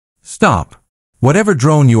Stop. Whatever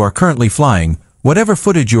drone you are currently flying, whatever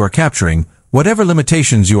footage you are capturing, whatever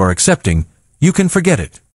limitations you are accepting, you can forget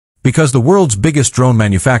it. Because the world's biggest drone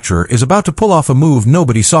manufacturer is about to pull off a move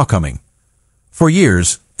nobody saw coming. For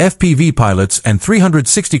years, FPV pilots and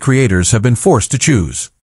 360 creators have been forced to choose.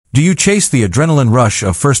 Do you chase the adrenaline rush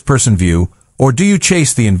of first-person view, or do you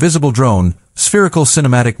chase the invisible drone, spherical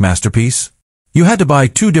cinematic masterpiece? You had to buy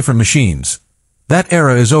two different machines. That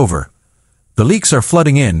era is over. The leaks are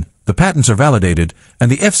flooding in, the patents are validated,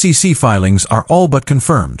 and the FCC filings are all but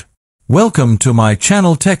confirmed. Welcome to my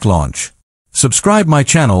channel Tech Launch. Subscribe my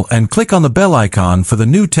channel and click on the bell icon for the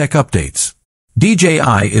new tech updates.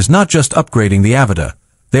 DJI is not just upgrading the Avata,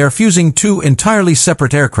 they are fusing two entirely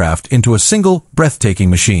separate aircraft into a single,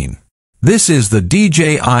 breathtaking machine. This is the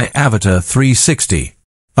DJI Avata 360.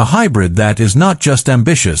 A hybrid that is not just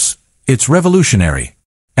ambitious, it's revolutionary.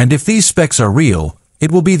 And if these specs are real,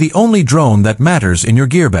 it will be the only drone that matters in your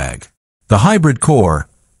gear bag. The hybrid core,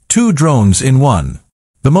 two drones in one.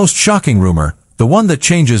 The most shocking rumor, the one that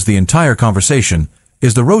changes the entire conversation,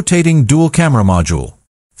 is the rotating dual camera module.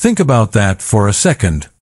 Think about that for a second.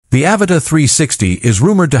 The Avata 360 is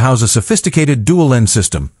rumored to house a sophisticated dual lens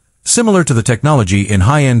system, similar to the technology in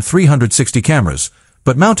high-end 360 cameras,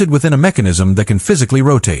 but mounted within a mechanism that can physically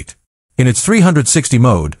rotate. In its 360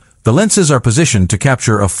 mode, the lenses are positioned to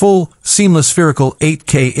capture a full, seamless spherical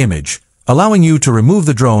 8K image, allowing you to remove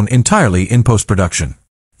the drone entirely in post-production.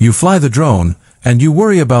 You fly the drone, and you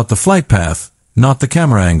worry about the flight path, not the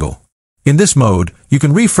camera angle. In this mode, you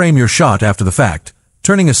can reframe your shot after the fact,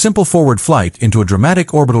 turning a simple forward flight into a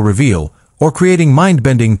dramatic orbital reveal, or creating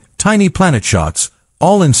mind-bending, tiny planet shots,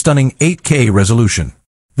 all in stunning 8K resolution.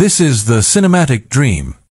 This is the cinematic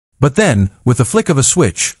dream. But then, with the flick of a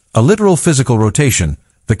switch, a literal physical rotation,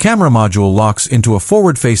 the camera module locks into a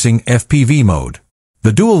forward-facing FPV mode.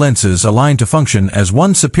 The dual lenses align to function as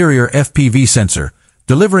one superior FPV sensor,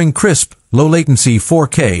 delivering crisp, low-latency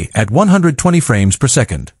 4K at 120 frames per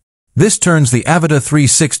second. This turns the Avata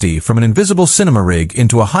 360 from an invisible cinema rig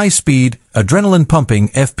into a high-speed, adrenaline-pumping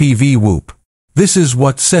FPV whoop. This is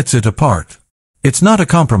what sets it apart. It's not a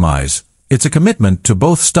compromise, it's a commitment to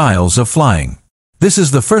both styles of flying. This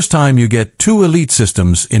is the first time you get two elite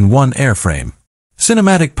systems in one airframe.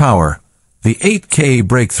 Cinematic power, the 8K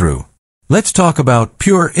breakthrough. Let's talk about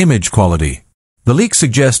pure image quality. The leaks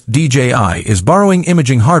suggest DJI is borrowing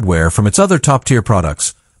imaging hardware from its other top-tier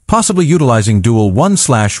products, possibly utilizing dual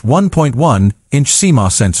 1/1.1-inch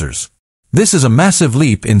CMOS sensors. This is a massive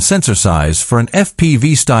leap in sensor size for an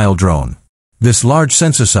FPV-style drone. This large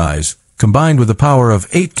sensor size, combined with the power of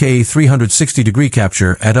 8K 360-degree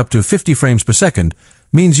capture at up to 50 frames per second,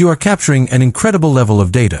 means you are capturing an incredible level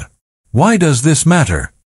of data. Why does this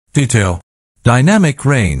matter? Detail, dynamic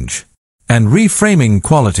range, and reframing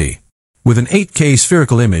quality. With an 8K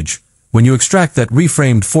spherical image, when you extract that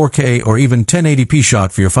reframed 4K or even 1080p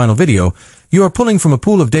shot for your final video, you are pulling from a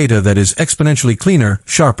pool of data that is exponentially cleaner,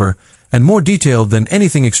 sharper, and more detailed than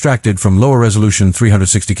anything extracted from lower-resolution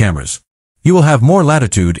 360 cameras. You will have more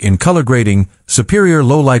latitude in color grading, superior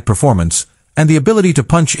low-light performance, and the ability to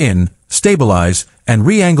punch in, stabilize, and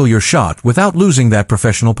re-angle your shot without losing that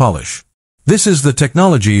professional polish. This is the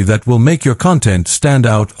technology that will make your content stand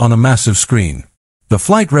out on a massive screen. The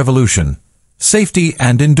flight revolution, safety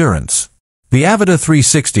and endurance. The Avata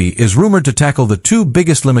 360 is rumored to tackle the two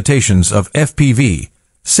biggest limitations of FPV,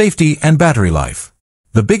 safety and battery life.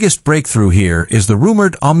 The biggest breakthrough here is the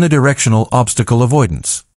rumored omnidirectional obstacle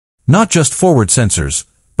avoidance. Not just forward sensors,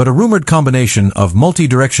 but a rumored combination of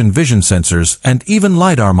multi-direction vision sensors and even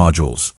LiDAR modules.